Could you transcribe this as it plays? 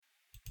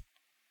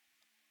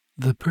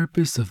The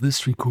purpose of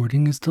this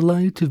recording is to allow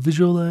you to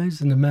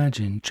visualize and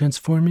imagine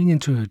transforming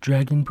into a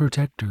dragon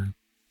protector.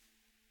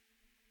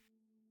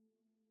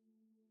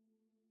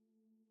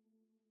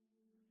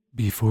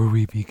 Before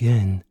we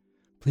begin,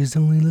 please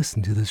only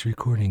listen to this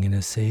recording in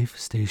a safe,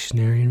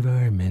 stationary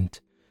environment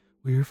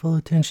where your full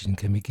attention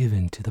can be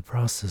given to the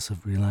process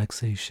of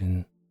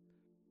relaxation.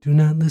 Do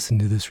not listen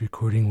to this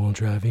recording while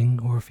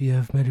driving or if you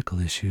have medical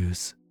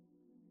issues.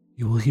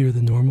 You will hear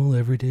the normal,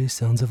 everyday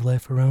sounds of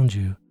life around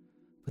you,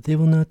 but they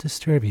will not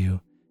disturb you.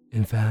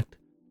 In fact,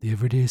 the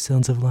everyday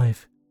sounds of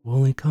life will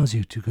only cause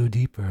you to go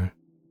deeper.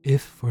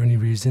 If, for any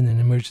reason, an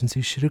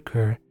emergency should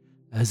occur,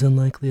 as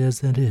unlikely as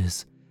that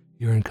is,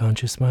 your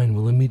unconscious mind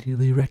will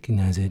immediately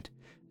recognize it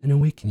and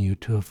awaken you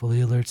to a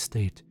fully alert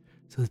state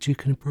so that you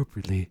can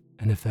appropriately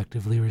and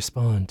effectively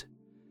respond.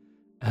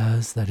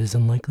 As that is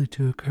unlikely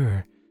to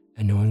occur,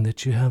 and knowing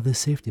that you have this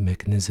safety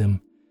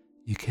mechanism,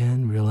 you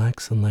can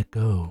relax and let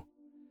go,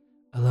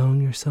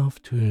 allowing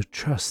yourself to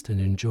trust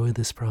and enjoy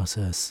this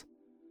process.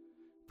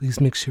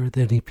 Please make sure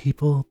that any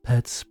people,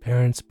 pets,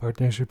 parents,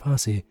 partners, or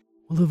posse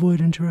will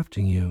avoid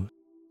interrupting you.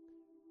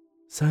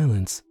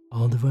 Silence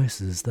all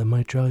devices that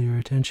might draw your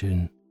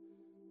attention.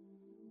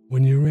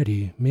 When you're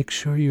ready, make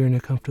sure you're in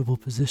a comfortable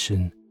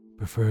position,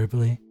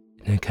 preferably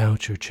in a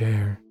couch or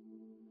chair.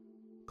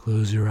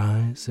 Close your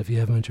eyes if you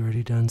haven't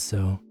already done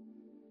so,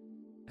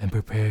 and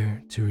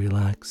prepare to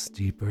relax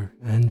deeper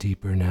and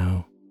deeper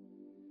now.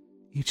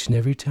 Each and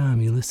every time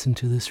you listen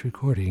to this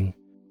recording,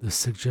 the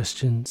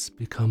suggestions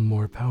become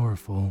more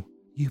powerful.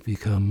 You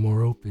become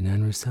more open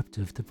and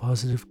receptive to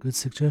positive, good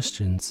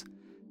suggestions,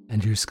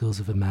 and your skills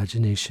of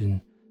imagination,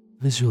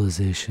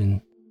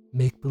 visualization,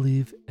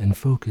 make-believe, and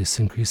focus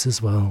increase as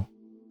well.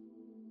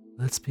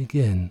 Let's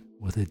begin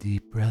with a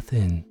deep breath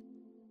in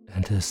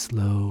and a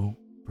slow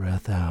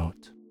breath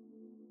out.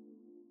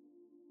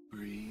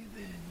 Breathe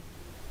in.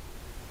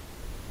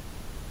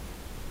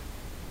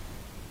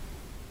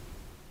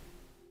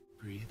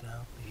 Breathe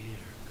out the air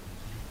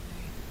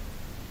completely.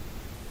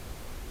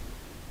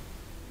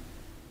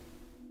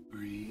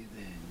 Breathe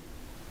in.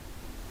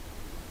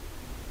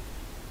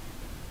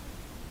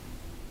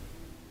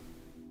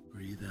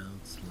 Breathe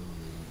out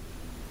slowly.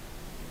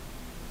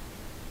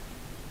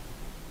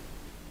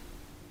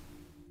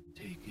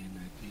 Take in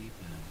a deep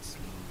and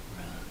slow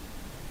breath.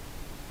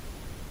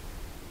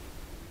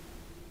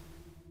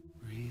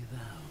 Breathe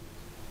out.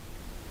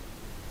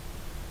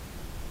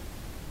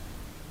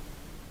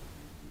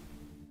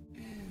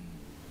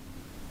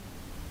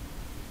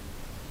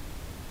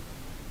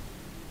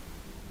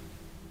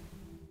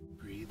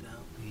 Breathe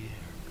out the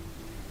air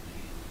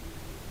completely.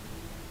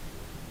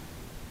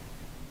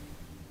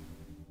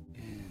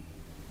 In.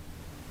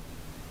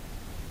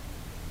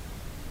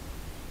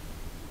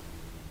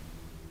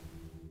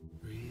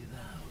 Breathe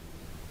out.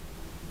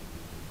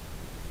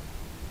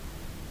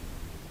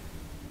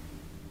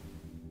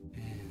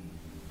 In.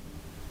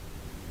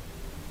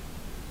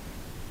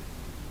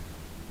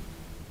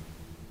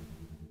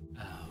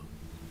 Out.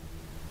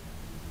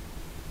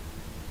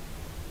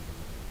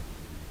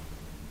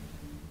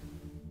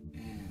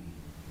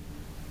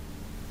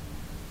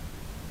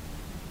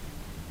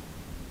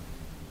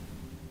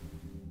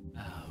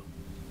 Out.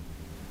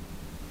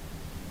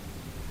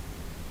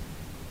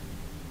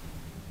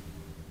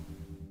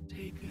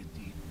 Take a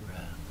deep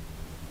breath.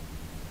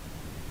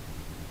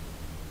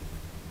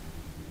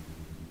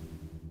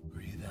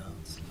 Breathe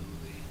out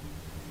slowly.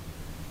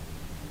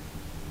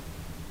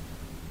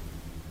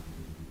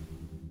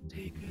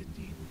 Take a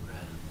deep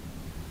breath.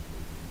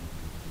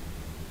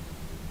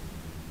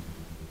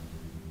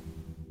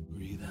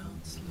 Breathe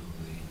out slowly.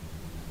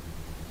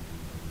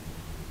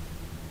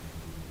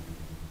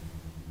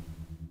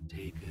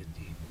 Take a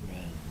deep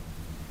breath.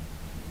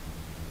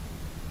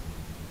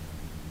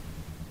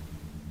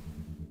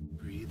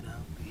 Breathe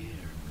out the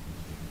air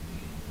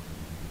completely.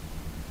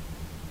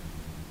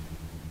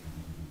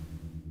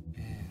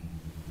 In.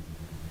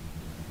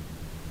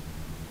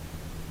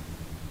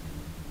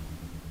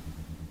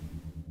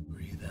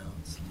 Breathe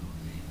out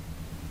slowly.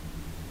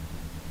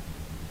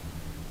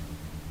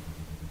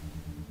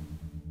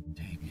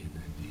 Take in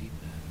a deep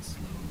and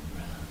slow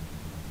breath.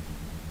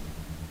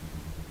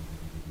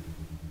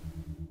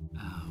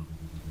 Out.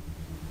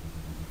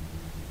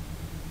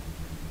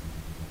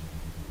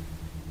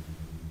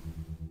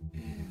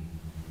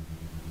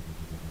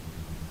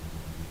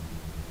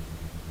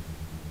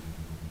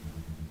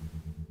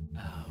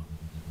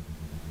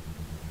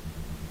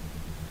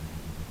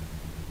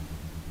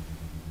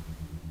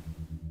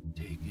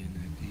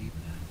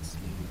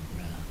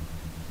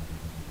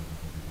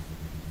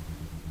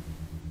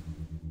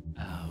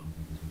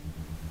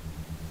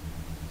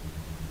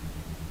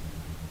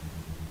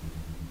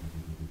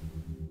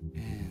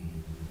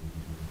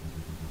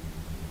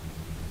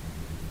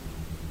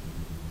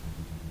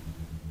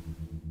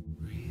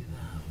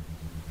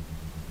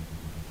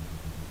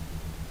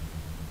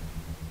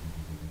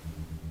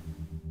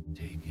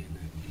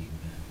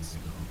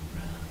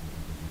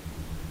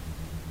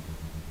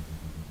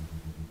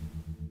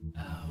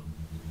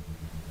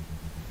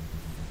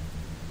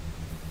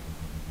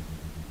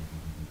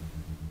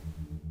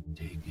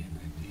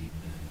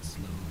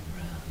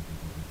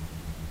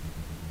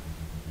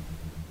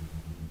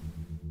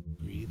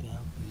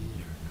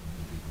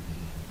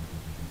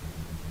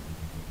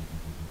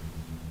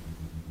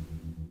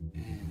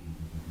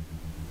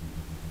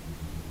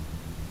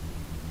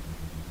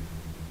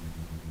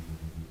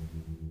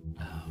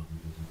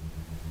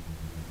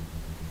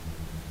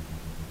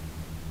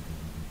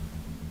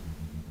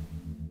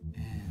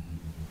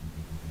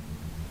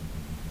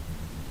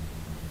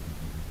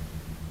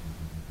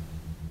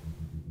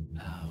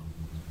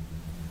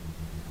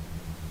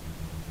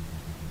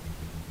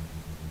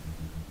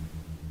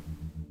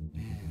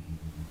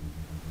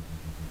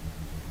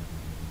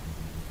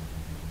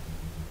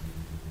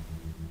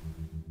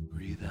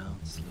 Breathe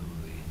out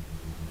slowly.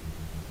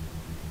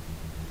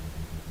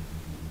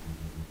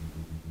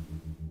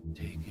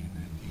 Take in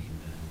a deep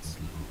and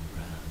slow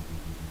breath.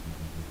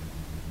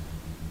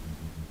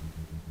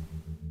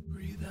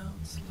 Breathe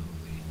out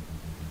slowly.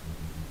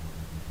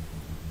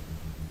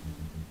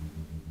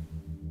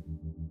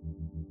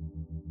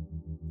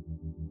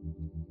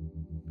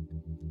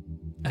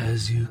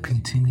 As you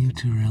continue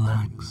to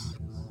relax,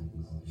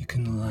 you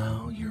can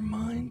allow your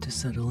mind to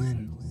settle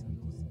in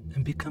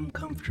and become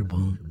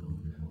comfortable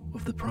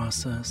with the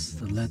process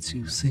that lets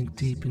you sink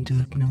deep into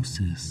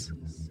hypnosis,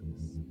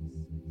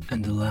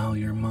 and allow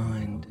your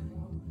mind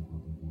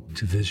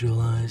to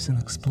visualize and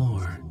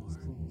explore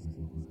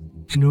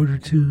in order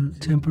to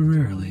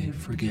temporarily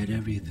forget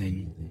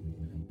everything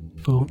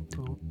but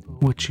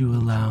what you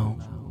allow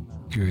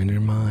your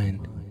inner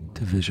mind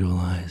to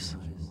visualize.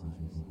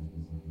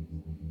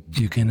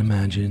 You can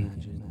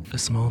imagine a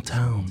small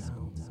town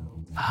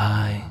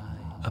high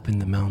up in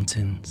the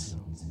mountains,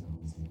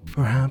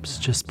 perhaps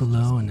just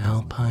below an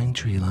alpine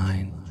tree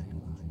line.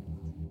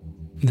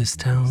 This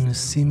town is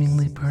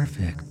seemingly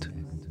perfect,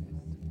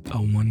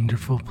 a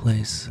wonderful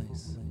place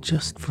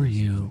just for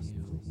you,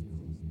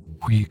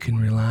 where you can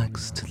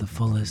relax to the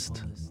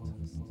fullest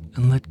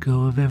and let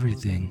go of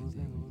everything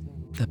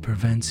that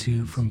prevents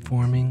you from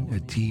forming a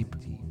deep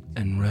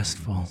and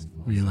restful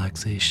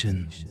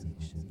relaxation.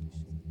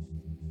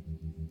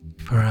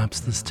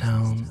 Perhaps this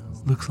town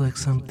looks like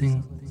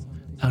something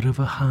out of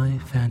a high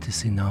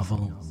fantasy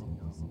novel,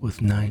 with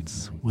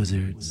knights,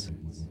 wizards,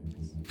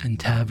 and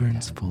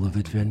taverns full of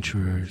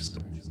adventurers.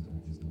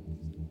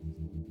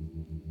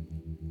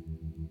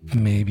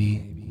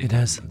 Maybe it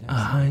has a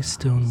high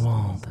stone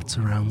wall that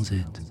surrounds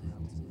it,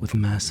 with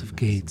massive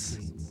gates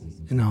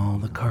in all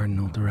the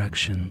cardinal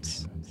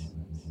directions.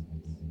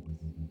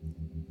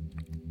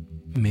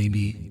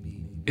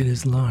 Maybe it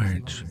is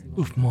large,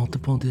 with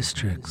multiple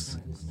districts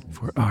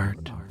for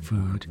art,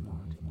 food,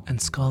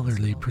 and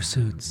scholarly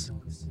pursuits,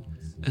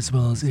 as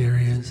well as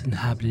areas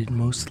inhabited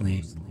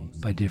mostly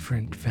by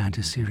different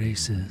fantasy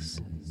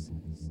races.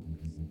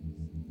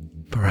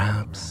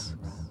 Perhaps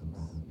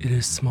it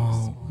is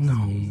small and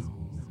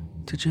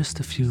home to just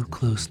a few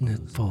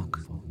close-knit folk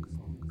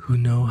who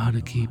know how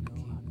to keep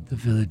the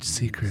village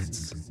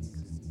secrets.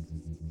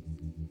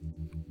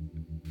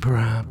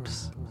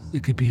 Perhaps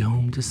it could be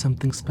home to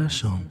something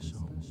special,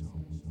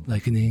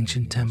 like an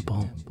ancient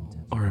temple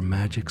or a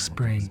magic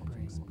spring.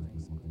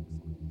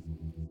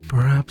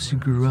 Perhaps you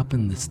grew up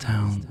in this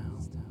town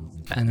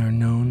and are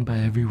known by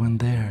everyone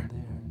there,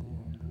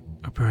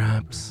 or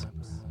perhaps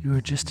you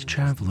are just a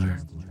traveler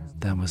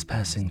that was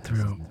passing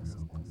through.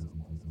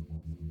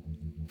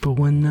 But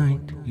one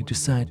night you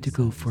decide to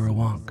go for a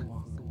walk.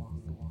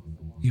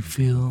 You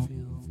feel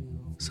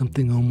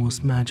something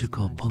almost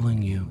magical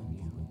pulling you,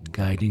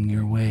 guiding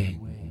your way.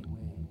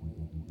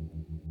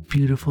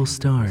 Beautiful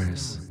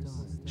stars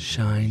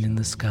shine in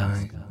the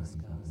sky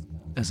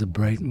as a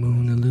bright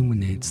moon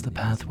illuminates the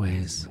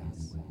pathways.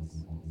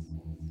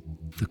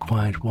 The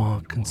quiet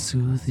walk can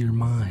soothe your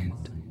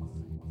mind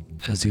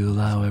as you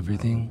allow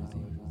everything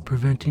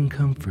preventing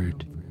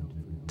comfort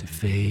to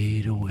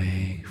fade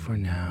away for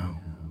now.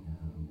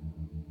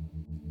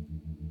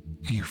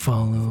 You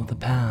follow the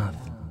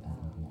path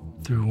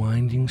through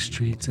winding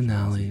streets and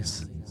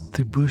alleys,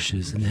 through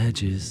bushes and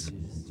hedges,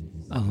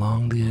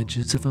 along the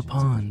edges of a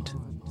pond,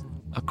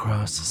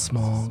 across a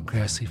small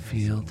grassy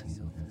field,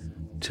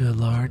 to a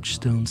large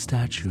stone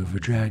statue of a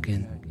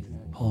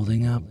dragon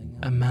holding up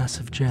a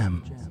massive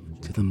gem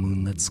to the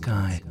moonlit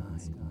sky.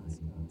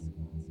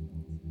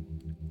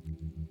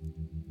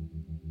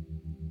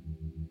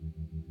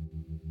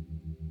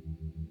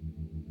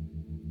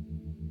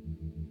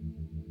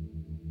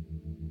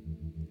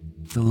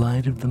 The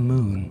light of the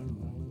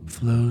moon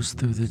flows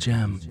through the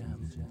gem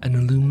and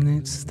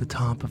illuminates the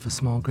top of a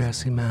small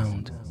grassy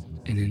mound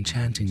in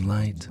enchanting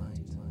light.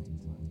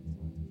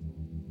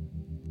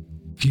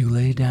 You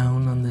lay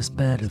down on this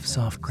bed of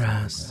soft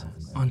grass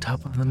on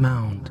top of the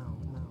mound,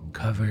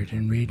 covered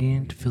in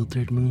radiant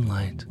filtered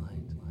moonlight.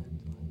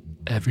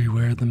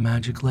 Everywhere the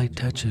magic light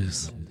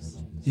touches,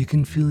 you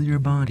can feel your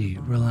body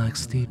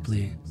relax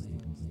deeply.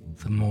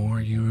 The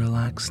more you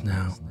relax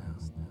now,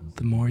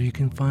 the more you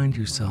can find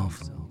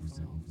yourself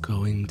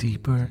going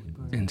deeper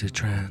into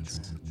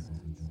trance.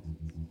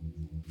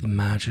 The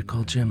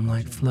magical gem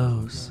light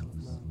flows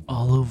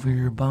all over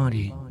your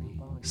body,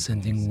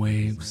 sending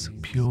waves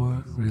of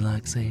pure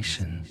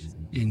relaxation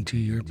into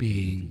your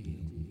being.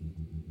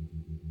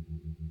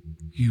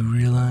 You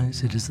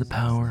realize it is the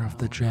power of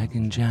the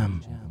dragon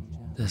gem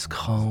that's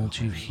called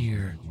you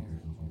here,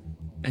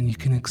 and you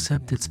can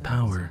accept its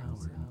power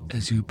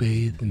as you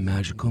bathe in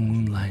magical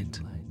moonlight,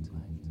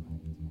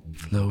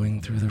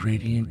 flowing through the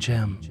radiant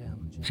gem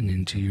and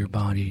into your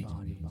body.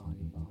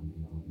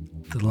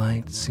 The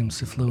light seems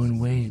to flow in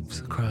waves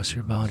across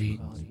your body.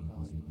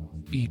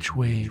 Each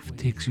wave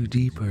takes you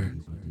deeper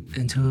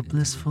into a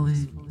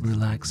blissfully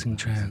relaxing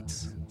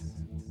trance,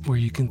 where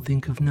you can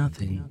think of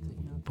nothing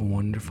but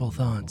wonderful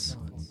thoughts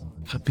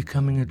of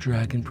becoming a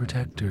dragon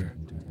protector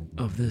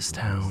of this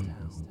town.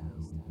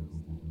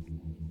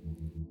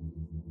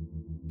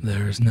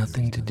 There is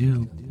nothing to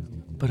do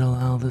but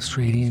allow this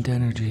radiant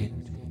energy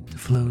to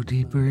flow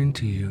deeper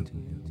into you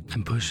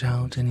and push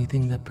out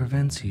anything that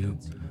prevents you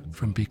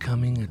from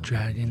becoming a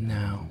dragon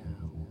now.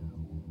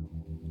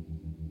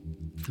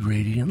 The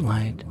radiant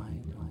light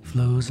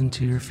flows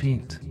into your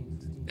feet,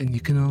 and you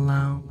can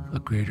allow a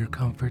greater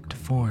comfort to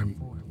form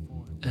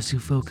as you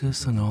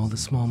focus on all the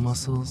small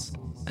muscles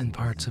and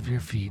parts of your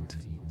feet.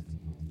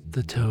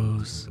 The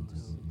toes,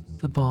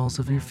 the balls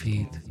of your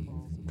feet,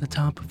 the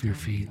top of your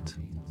feet,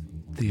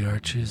 the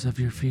arches of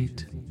your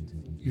feet,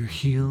 your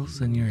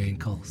heels and your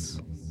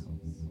ankles.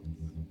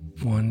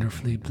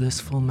 Wonderfully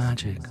blissful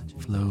magic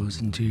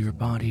flows into your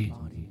body.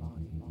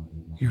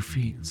 Your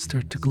feet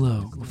start to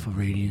glow with a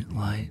radiant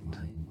light.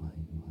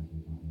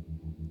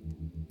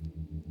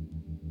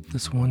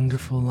 This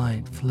wonderful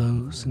light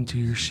flows into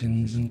your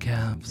shins and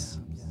calves,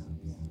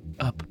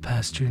 up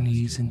past your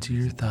knees into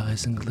your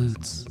thighs and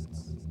glutes.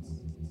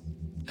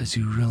 As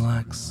you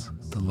relax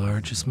the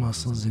largest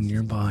muscles in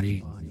your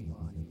body,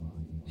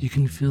 you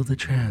can feel the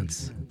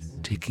trance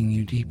taking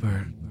you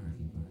deeper,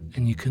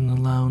 and you can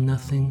allow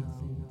nothing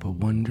but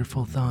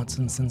wonderful thoughts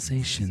and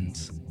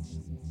sensations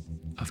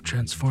of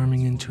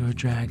transforming into a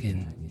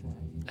dragon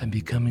and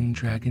becoming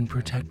dragon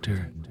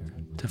protector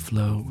to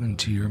flow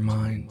into your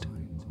mind.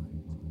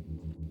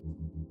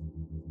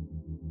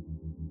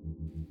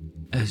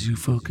 As you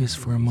focus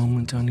for a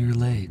moment on your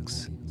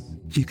legs,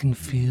 you can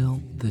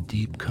feel the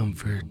deep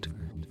comfort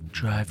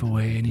drive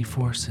away any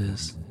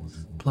forces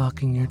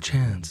blocking your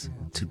chance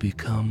to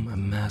become a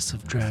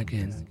massive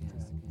dragon.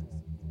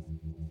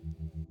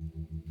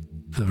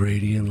 The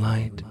radiant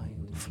light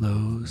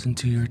flows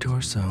into your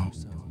torso,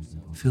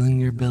 filling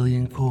your belly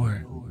and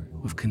core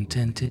with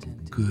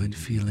contented, good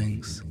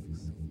feelings,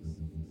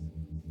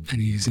 and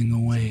easing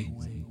away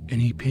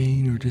any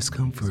pain or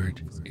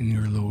discomfort in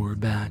your lower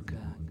back.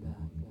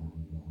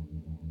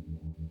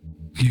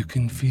 You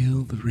can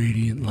feel the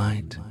radiant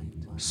light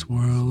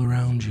swirl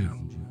around you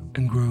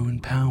and grow in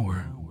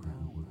power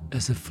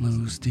as it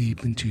flows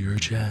deep into your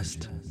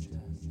chest.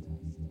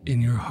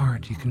 In your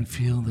heart, you can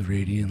feel the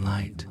radiant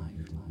light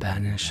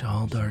banish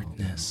all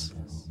darkness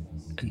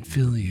and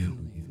fill you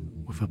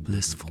with a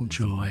blissful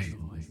joy.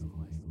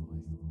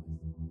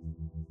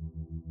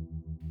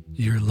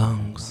 Your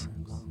lungs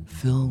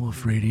fill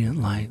with radiant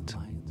light,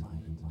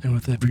 and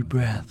with every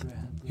breath,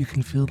 you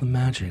can feel the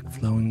magic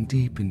flowing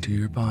deep into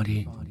your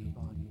body.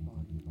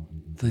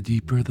 The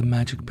deeper the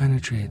magic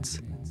penetrates,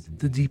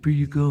 the deeper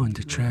you go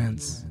into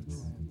trance.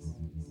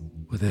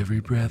 With every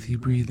breath you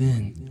breathe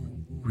in,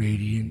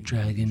 radiant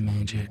dragon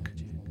magic.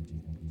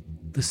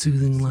 The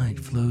soothing light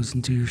flows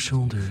into your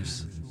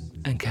shoulders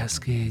and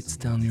cascades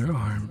down your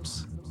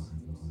arms,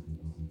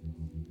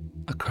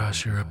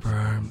 across your upper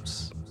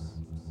arms,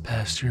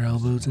 past your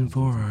elbows and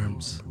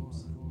forearms,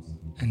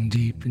 and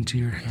deep into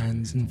your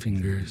hands and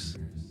fingers.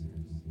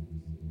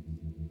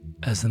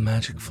 As the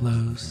magic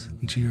flows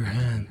into your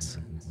hands,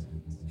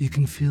 you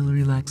can feel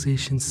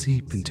relaxation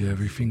seep into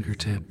every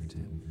fingertip,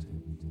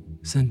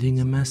 sending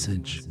a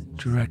message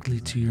directly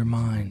to your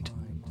mind.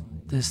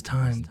 This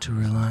time to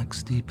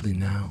relax deeply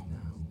now.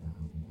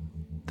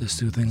 The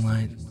soothing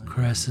light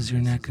caresses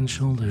your neck and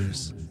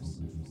shoulders.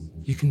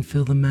 You can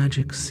feel the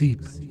magic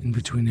seep in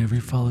between every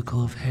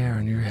follicle of hair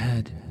on your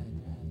head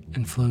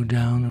and flow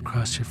down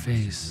across your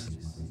face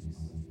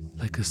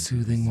like a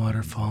soothing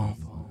waterfall,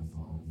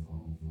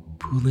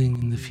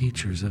 pooling in the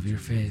features of your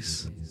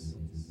face.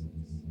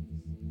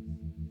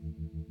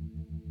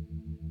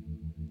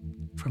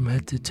 From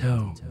head to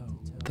toe,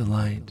 the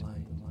light,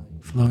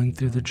 flowing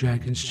through the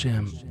dragon's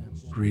gem,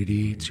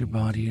 radiates your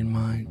body and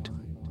mind.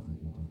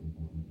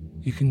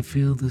 You can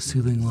feel the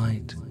soothing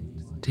light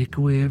take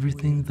away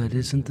everything that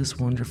isn't this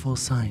wonderful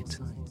sight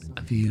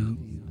of you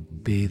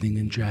bathing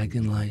in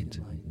dragon light.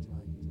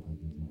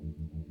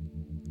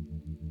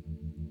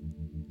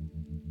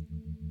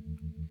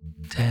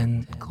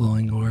 Ten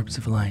glowing orbs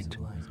of light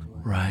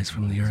rise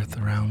from the earth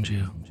around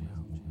you.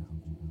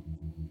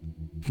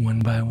 One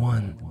by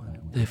one,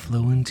 they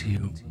flow into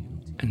you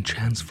and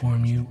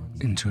transform you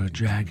into a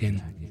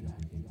dragon.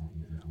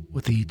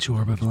 With each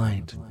orb of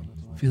light,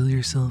 feel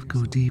yourself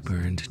go deeper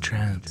into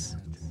trance,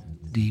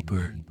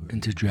 deeper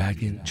into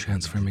dragon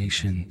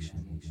transformation.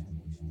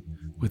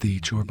 With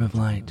each orb of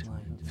light,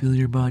 feel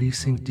your body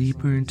sink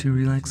deeper into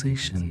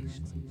relaxation,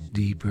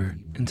 deeper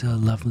into a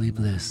lovely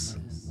bliss.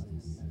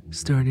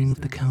 Starting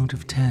with the count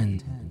of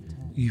 10,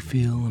 you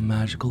feel a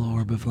magical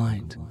orb of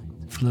light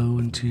flow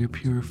into your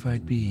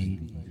purified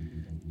being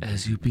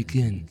as you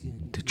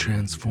begin to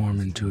transform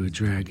into a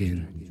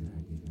dragon.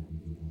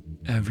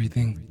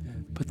 Everything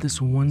but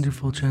this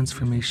wonderful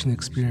transformation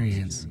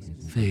experience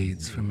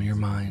fades from your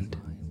mind.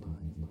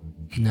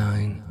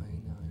 9.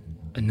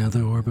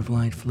 Another orb of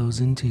light flows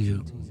into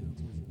you.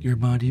 Your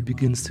body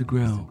begins to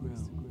grow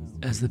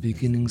as the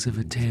beginnings of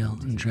a tail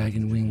and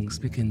dragon wings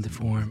begin to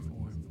form.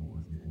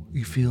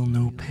 You feel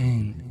no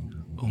pain,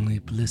 only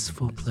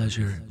blissful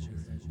pleasure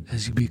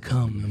as you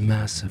become a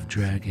massive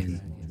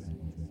dragon.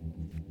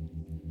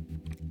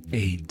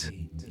 8.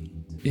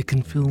 It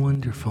can feel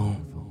wonderful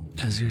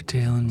as your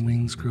tail and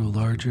wings grow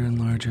larger and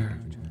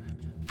larger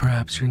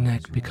Perhaps your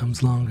neck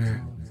becomes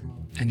longer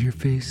and your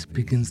face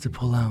begins to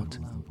pull out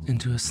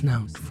into a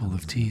snout full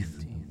of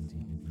teeth.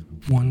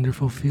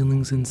 Wonderful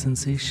feelings and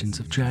sensations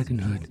of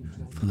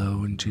dragonhood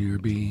flow into your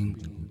being.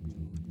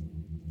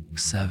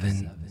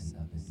 7.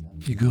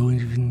 You go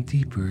even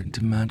deeper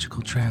into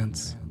magical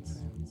trance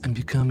and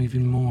become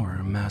even more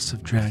a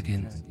massive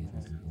dragon.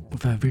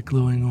 With every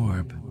glowing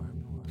orb,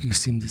 you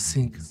seem to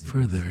sink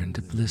further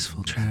into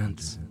blissful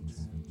trance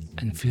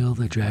and feel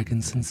the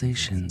dragon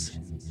sensations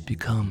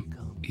become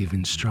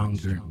even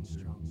stronger.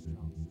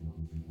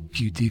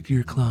 You dig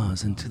your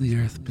claws into the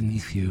earth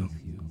beneath you.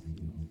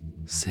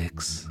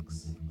 6.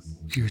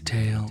 Your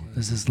tail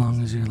is as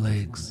long as your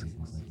legs,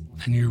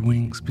 and your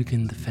wings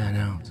begin to fan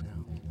out.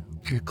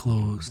 Your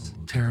clothes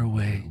tear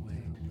away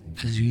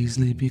as you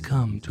easily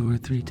become 2 or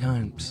 3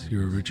 times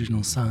your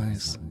original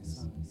size.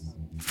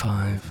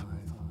 5.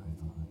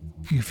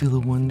 You feel a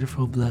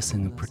wonderful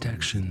blessing of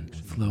protection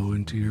flow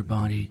into your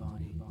body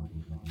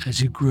as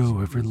you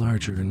grow ever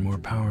larger and more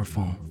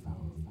powerful.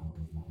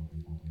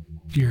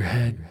 Your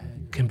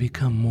head can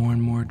become more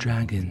and more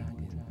dragon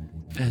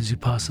as you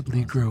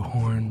possibly grow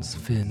horns,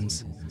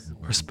 fins,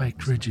 or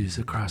spiked ridges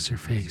across your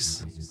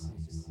face.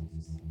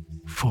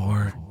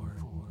 4.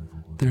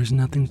 There's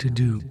nothing to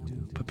do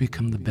but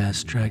become the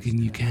best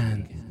dragon you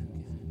can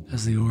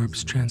as the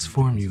orbs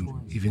transform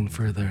you even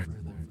further.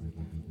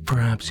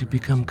 Perhaps you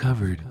become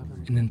covered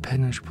in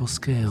impenetrable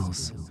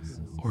scales,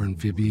 or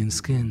amphibian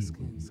skin,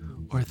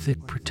 or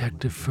thick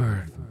protective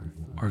fur,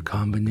 or a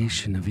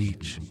combination of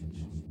each.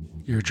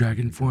 Your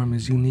dragon form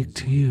is unique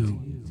to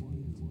you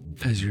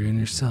as your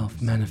inner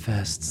self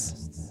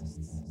manifests.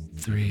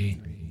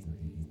 3.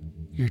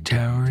 You're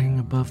towering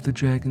above the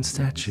dragon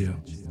statue,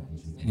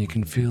 and you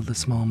can feel the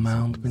small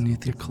mound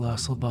beneath your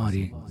colossal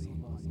body.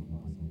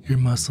 Your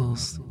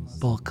muscles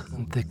bulk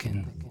and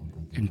thicken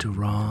into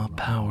raw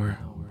power.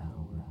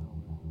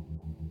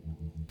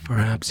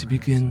 Perhaps you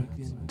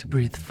begin to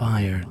breathe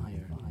fire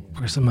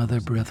or some other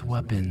breath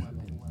weapon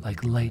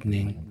like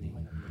lightning,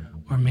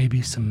 or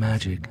maybe some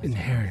magic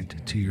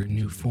inherent to your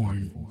new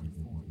form.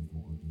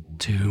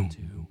 2.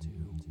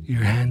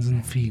 Your hands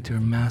and feet are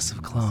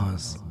massive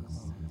claws,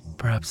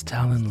 perhaps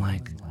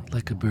talon-like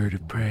like a bird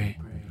of prey,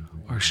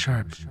 or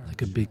sharp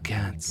like a big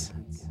cat's,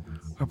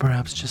 or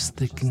perhaps just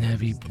thick and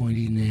heavy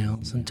pointy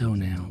nails and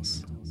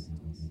toenails.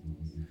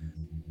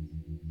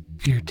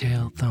 Your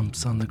tail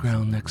thumps on the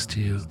ground next to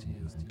you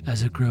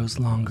as it grows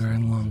longer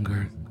and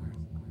longer.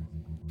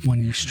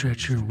 When you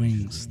stretch your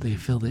wings, they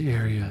fill the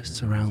area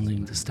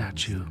surrounding the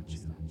statue.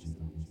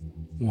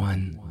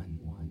 1.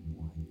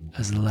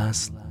 As the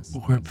last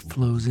orb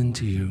flows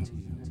into you,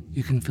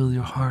 you can feel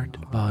your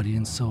heart, body,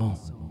 and soul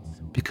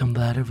become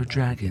that of a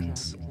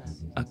dragon's,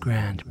 a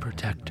grand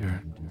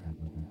protector.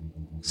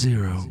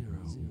 0.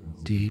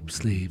 Deep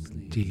sleep,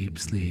 deep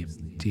sleep,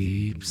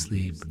 deep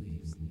sleep.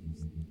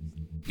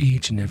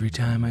 Each and every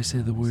time I say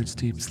the words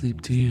deep sleep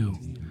to you,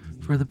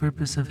 for the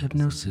purpose of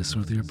hypnosis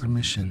with your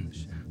permission,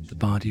 the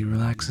body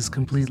relaxes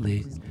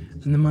completely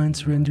and the mind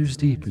surrenders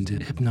deep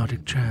into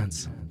hypnotic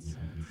trance.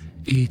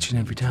 Each and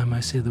every time I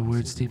say the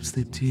words deep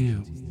sleep to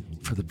you,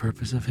 for the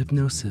purpose of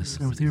hypnosis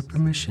and with your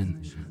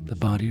permission, the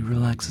body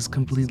relaxes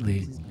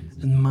completely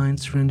and the mind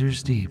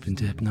surrenders deep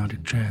into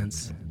hypnotic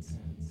trance.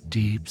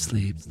 Deep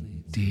sleep,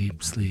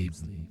 deep sleep,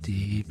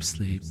 deep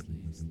sleep.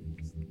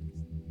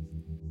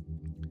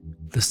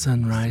 The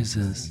sun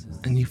rises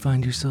and you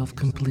find yourself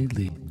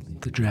completely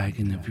the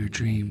dragon of your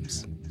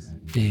dreams,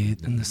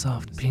 bathed in the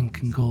soft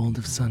pink and gold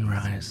of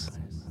sunrise.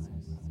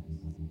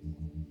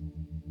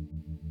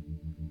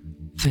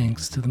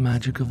 Thanks to the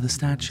magic of the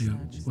statue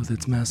with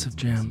its massive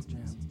gem,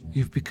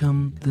 you've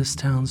become this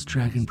town's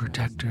dragon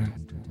protector.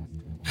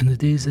 In the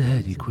days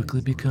ahead, you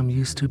quickly become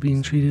used to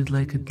being treated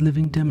like a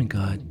living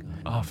demigod,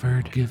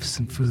 offered gifts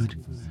and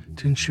food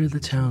to ensure the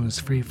town is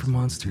free from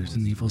monsters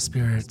and evil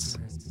spirits.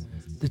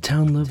 The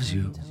town loves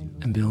you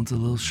and builds a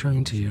little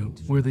shrine to you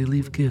where they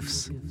leave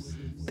gifts.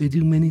 They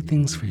do many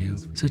things for you,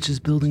 such as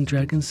building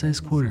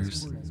dragon-sized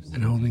quarters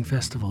and holding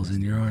festivals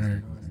in your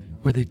honor,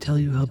 where they tell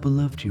you how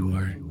beloved you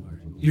are.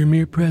 Your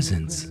mere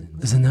presence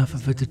is enough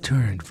of a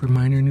deterrent for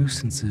minor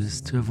nuisances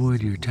to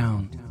avoid your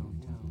town.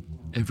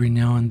 Every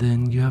now and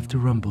then you have to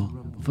rumble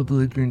with a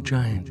belligerent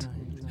giant,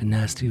 a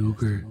nasty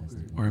ogre,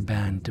 or a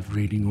band of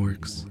raiding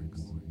orcs.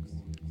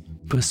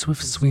 But a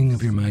swift swing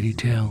of your mighty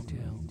tail,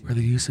 or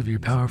the use of your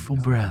powerful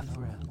breath,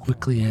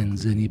 quickly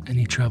ends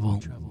any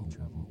trouble.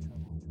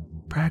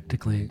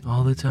 Practically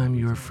all the time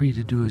you are free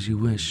to do as you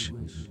wish,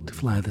 to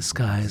fly the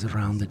skies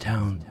around the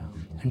town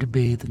and to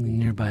bathe in the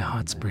nearby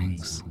hot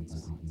springs.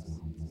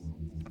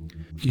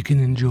 You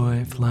can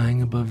enjoy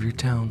flying above your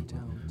town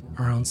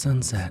around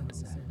sunset,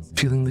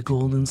 feeling the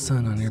golden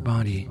sun on your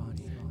body,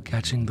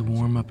 catching the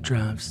warm up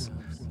drafts,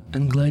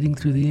 and gliding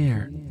through the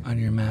air on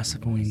your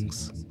massive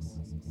wings.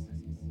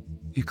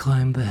 You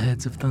climb the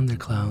heads of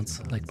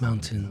thunderclouds like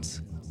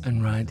mountains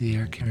and ride the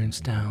air currents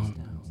down.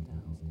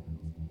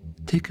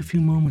 Take a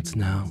few moments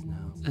now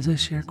as I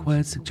share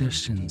quiet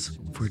suggestions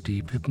for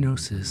deep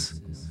hypnosis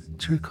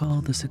to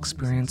recall this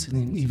experience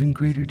in even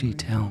greater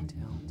detail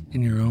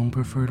in your own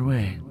preferred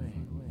way.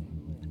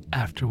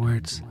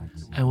 Afterwards,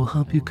 I will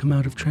help you come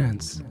out of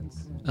trance.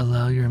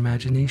 Allow your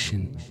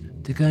imagination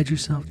to guide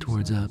yourself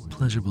towards a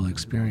pleasurable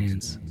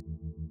experience.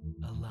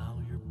 Allow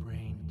your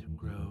brain to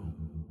grow.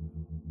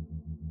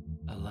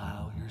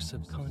 Allow your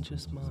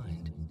subconscious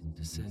mind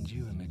to send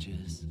you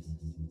images.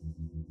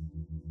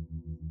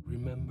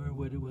 Remember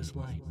what it was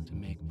like to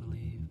make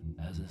believe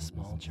as a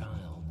small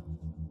child.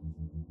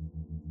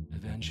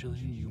 Eventually,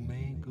 you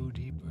may go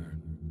deeper.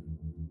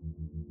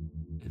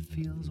 It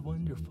feels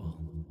wonderful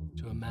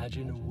to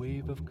imagine a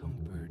wave of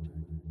comfort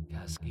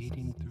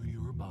cascading through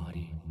your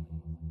body.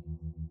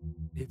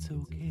 It's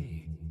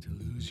okay to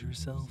lose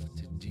yourself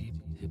to deep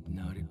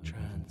hypnotic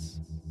trance.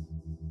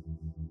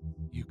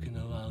 You can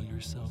allow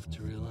yourself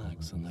to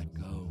relax and let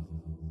go.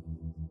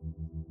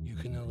 You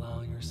can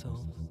allow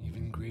yourself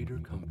even greater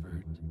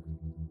comfort.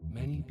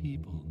 Many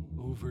people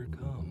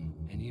overcome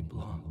any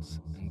blocks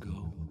and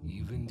go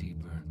even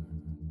deeper.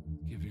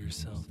 Give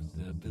yourself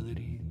the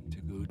ability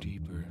to go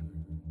deeper.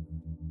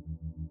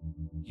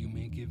 You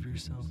may give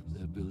yourself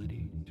the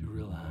ability to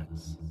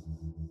relax.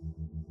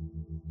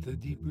 The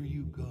deeper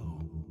you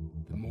go,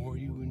 the more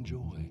you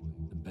enjoy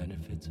the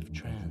benefits of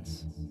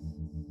trance.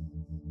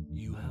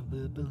 You have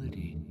the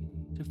ability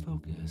to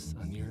focus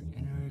on your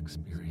inner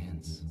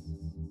experience.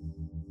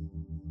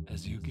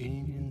 As you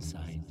gain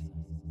insight,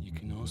 you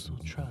can also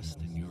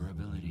trust in your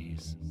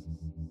abilities.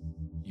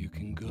 You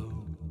can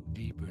go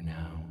deeper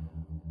now.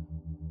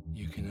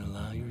 You can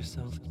allow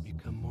yourself to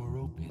become more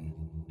open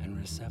and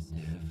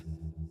receptive.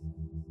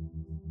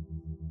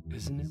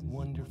 Isn't it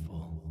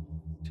wonderful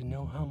to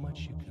know how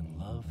much you can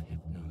love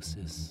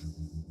hypnosis?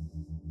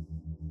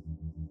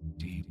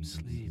 Deep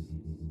sleep,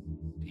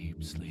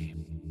 deep sleep,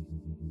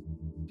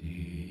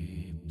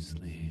 deep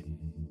sleep.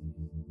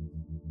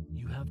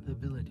 You have the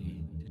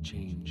ability to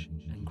change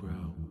and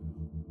grow.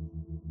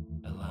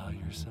 Allow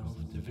yourself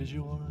to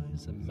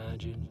visualize,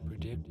 imagine,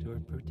 predict, or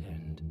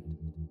pretend.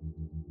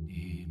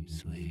 Deep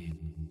sleep,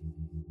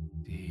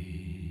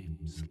 deep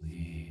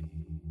sleep.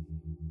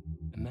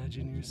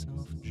 Imagine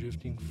yourself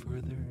drifting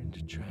further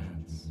into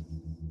trance.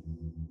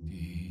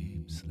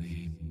 Deep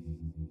sleep.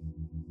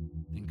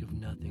 Think of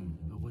nothing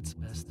but what's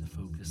best to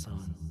focus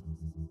on.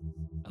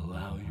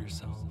 Allow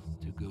yourself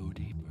to go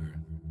deeper.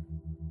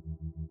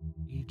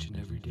 Each and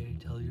every day,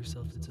 tell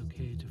yourself it's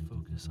okay to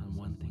focus on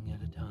one thing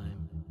at a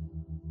time.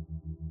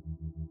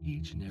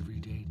 Each and every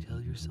day,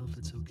 tell yourself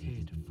it's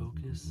okay to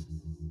focus.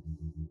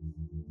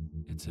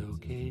 It's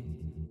okay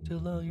to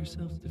allow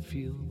yourself to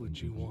feel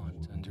what you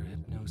want under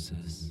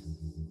hypnosis.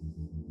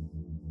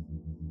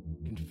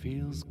 It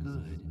feels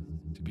good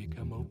to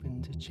become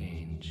open to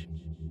change.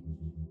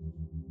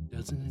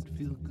 Doesn't it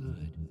feel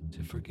good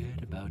to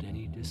forget about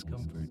any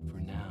discomfort for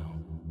now?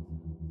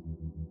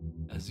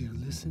 As you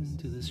listen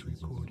to this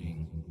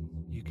recording,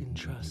 you can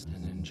trust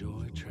and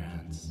enjoy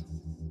trance.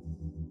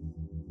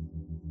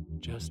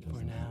 Just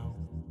for now,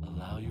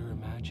 allow your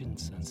imagined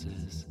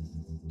senses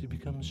to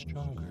become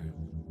stronger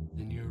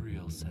than your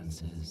real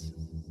senses.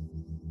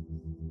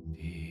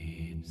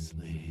 Deep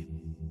sleep.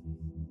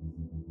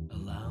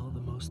 Allow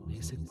the most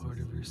basic part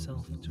of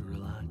yourself to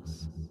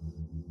relax.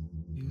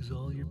 Use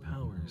all your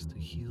powers to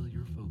heal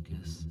your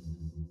focus.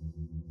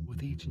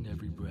 With each and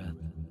every breath,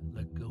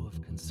 let go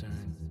of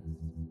concern.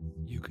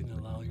 You can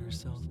allow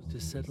yourself to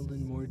settle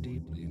in more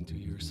deeply into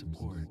your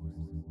support.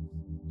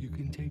 You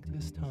can take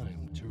this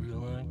time to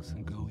relax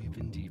and go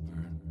even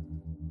deeper.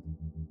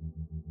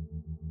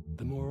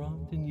 The more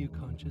often you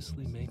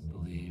consciously make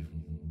believe,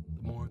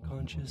 the more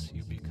conscious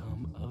you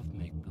become of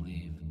make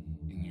believe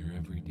in your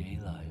everyday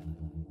life.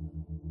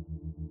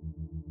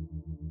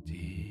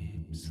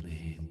 Deep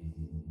sleep.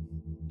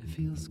 It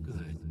feels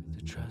good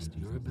to trust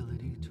your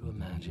ability to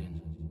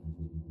imagine.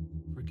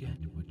 Forget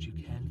what you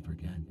can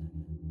forget.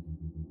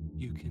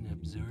 You can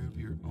observe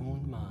your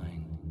own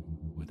mind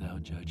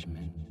without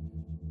judgment.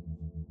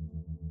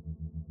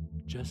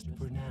 Just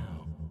for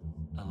now,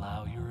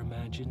 allow your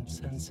imagined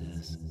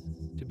senses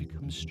to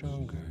become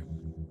stronger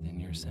than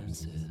your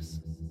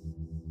senses.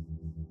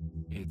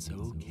 It's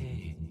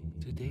okay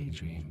to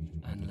daydream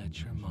and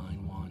let your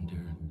mind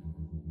wander.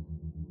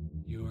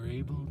 You are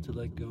able to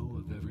let go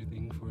of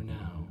everything for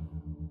now.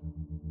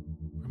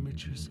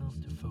 Permit yourself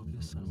to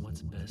focus on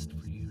what's best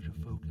for you to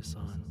focus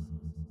on.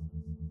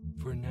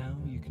 For now,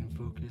 you can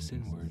focus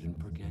inward and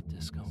forget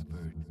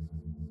discomfort.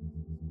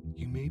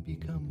 You may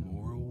become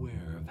more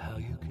aware of how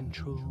you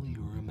control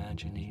your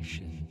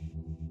imagination.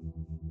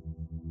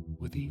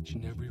 With each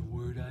and every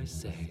word I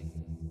say,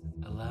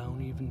 allow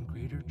an even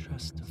greater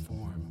trust to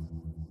form.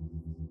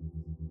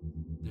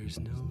 There's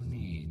no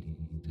need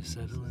to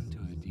settle into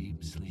a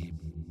deep sleep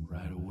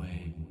right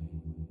away.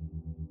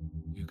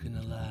 You can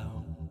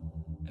allow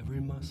every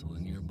muscle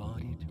in your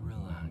body to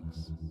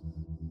relax.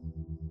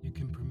 You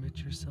can permit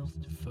yourself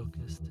to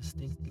focus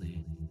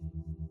distinctly.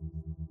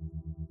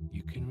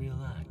 You can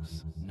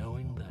relax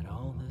knowing that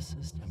all this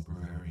is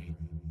temporary.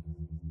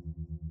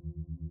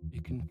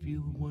 It can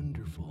feel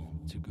wonderful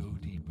to go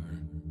deeper.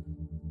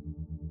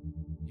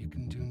 You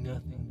can do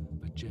nothing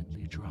but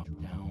gently drop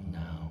down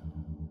now.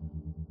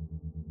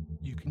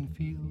 You can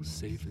feel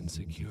safe and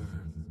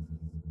secure.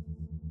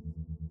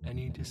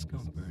 Any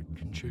discomfort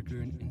can trigger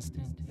an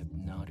instant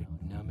hypnotic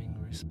numbing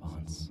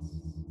response.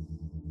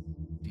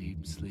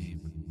 Deep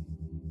sleep.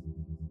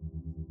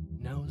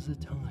 Now is the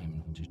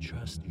time to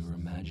trust your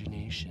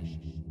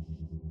imagination.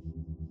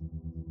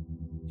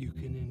 You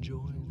can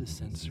enjoy the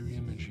sensory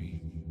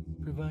imagery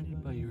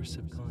provided by your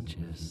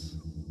subconscious.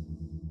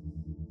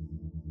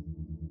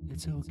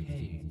 It's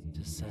okay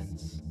to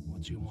sense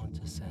what you want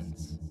to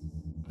sense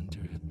under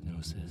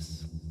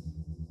hypnosis.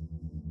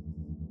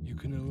 You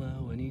can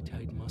allow any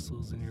tight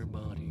muscles in your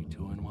body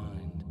to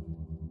unwind.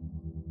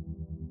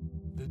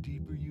 The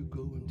deeper you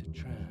go into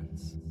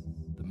trance,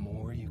 the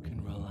more you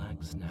can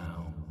relax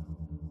now.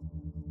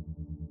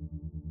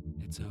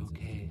 It's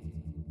okay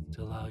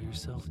to allow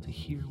yourself to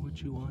hear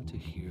what you want to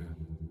hear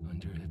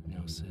under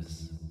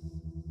hypnosis.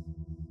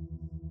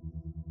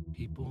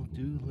 People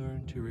do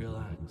learn to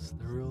relax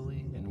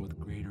thoroughly and with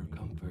greater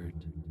comfort.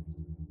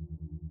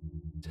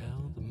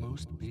 Tell the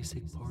most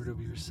basic part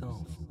of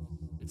yourself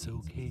it's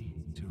okay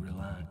to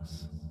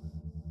relax.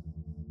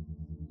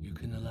 You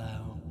can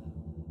allow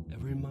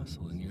every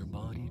muscle in your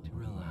body to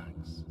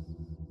relax.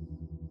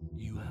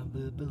 You have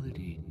the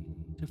ability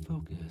to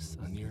focus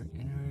on your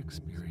inner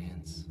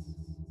experience.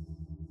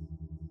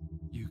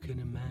 You can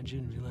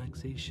imagine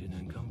relaxation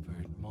and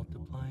comfort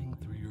multiplying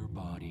through your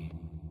body.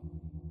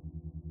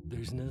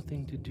 There's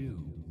nothing to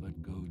do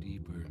but go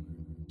deeper.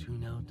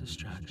 Tune out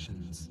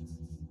distractions.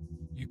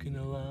 You can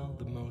allow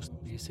the most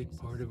basic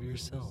part of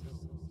yourself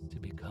to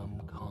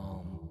become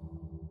calm.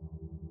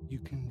 You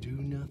can do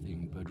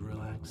nothing but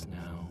relax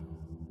now.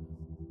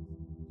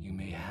 You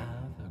may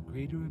have a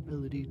greater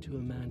ability to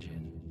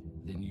imagine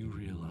than you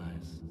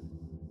realize.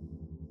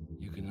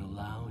 You can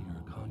allow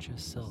your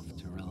conscious self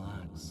to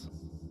relax.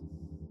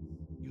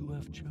 You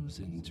have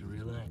chosen to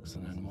relax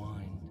and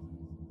unwind.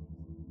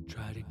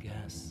 Try to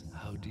guess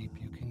how deep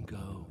you can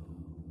go.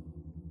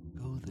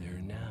 Go there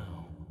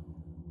now.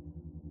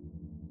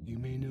 You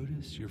may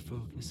notice your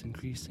focus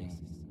increasing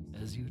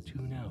as you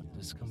tune out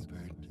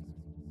discomfort.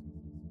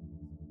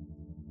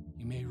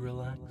 You may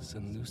relax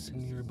and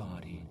loosen your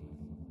body.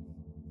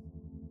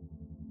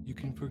 You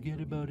can forget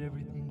about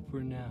everything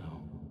for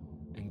now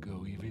and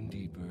go even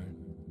deeper.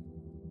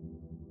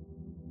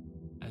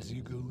 As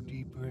you go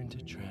deeper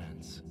into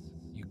trance,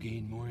 you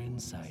gain more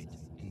insight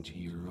into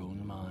your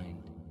own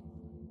mind.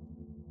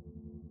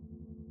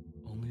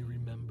 Only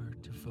remember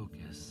to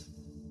focus.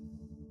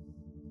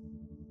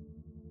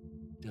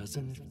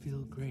 Doesn't it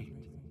feel great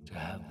to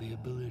have the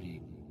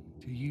ability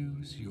to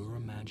use your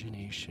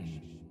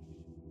imagination?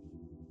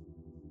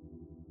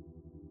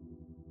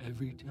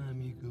 Every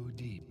time you go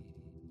deep,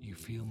 you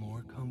feel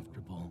more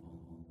comfortable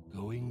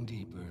going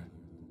deeper.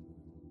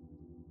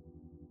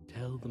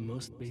 Tell the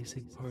most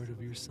basic part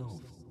of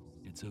yourself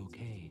it's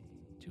okay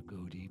to go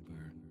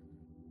deeper.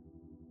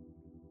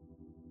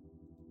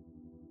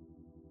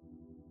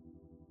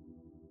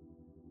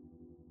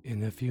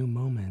 In a few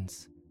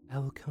moments, I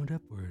will count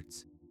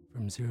upwards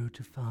from 0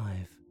 to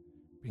 5,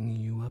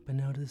 bringing you up and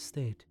out of the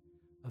state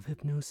of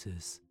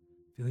hypnosis,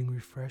 feeling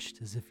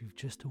refreshed as if you've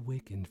just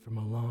awakened from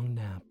a long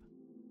nap.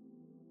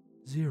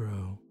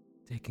 0,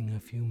 taking a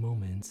few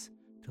moments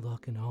to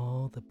lock in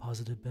all the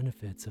positive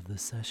benefits of the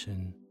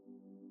session.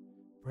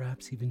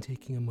 Perhaps even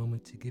taking a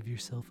moment to give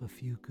yourself a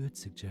few good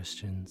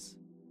suggestions.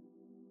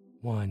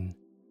 1,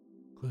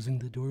 closing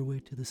the doorway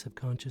to the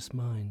subconscious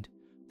mind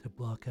to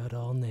block out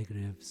all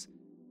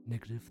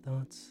negative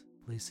thoughts,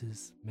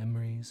 places,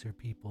 memories, or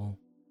people.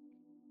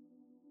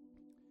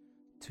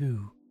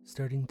 2,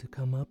 starting to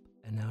come up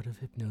and out of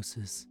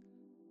hypnosis,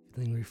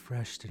 feeling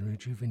refreshed and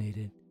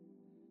rejuvenated,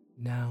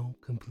 now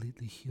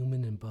completely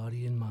human in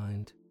body and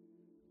mind.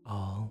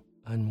 All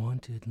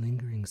unwanted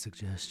lingering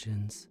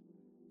suggestions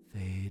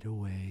fade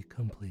away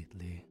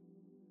completely.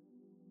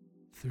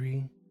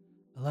 3,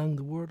 allowing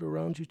the world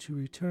around you to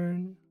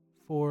return.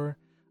 4,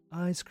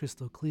 eyes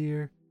crystal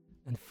clear.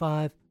 And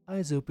 5,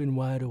 eyes open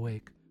wide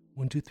awake.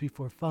 1, 2, 3,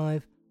 4,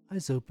 5,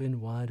 eyes open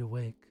wide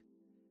awake.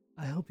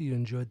 I hope you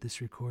enjoyed this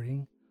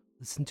recording.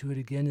 Listen to it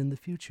again in the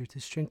future to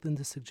strengthen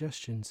the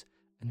suggestions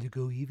and to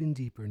go even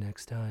deeper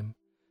next time.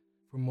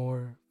 For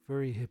more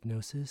furry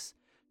hypnosis,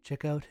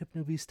 check out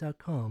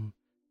hypnobeast.com,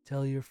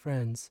 tell your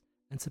friends,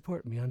 and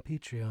support me on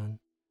Patreon.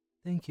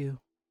 Thank you.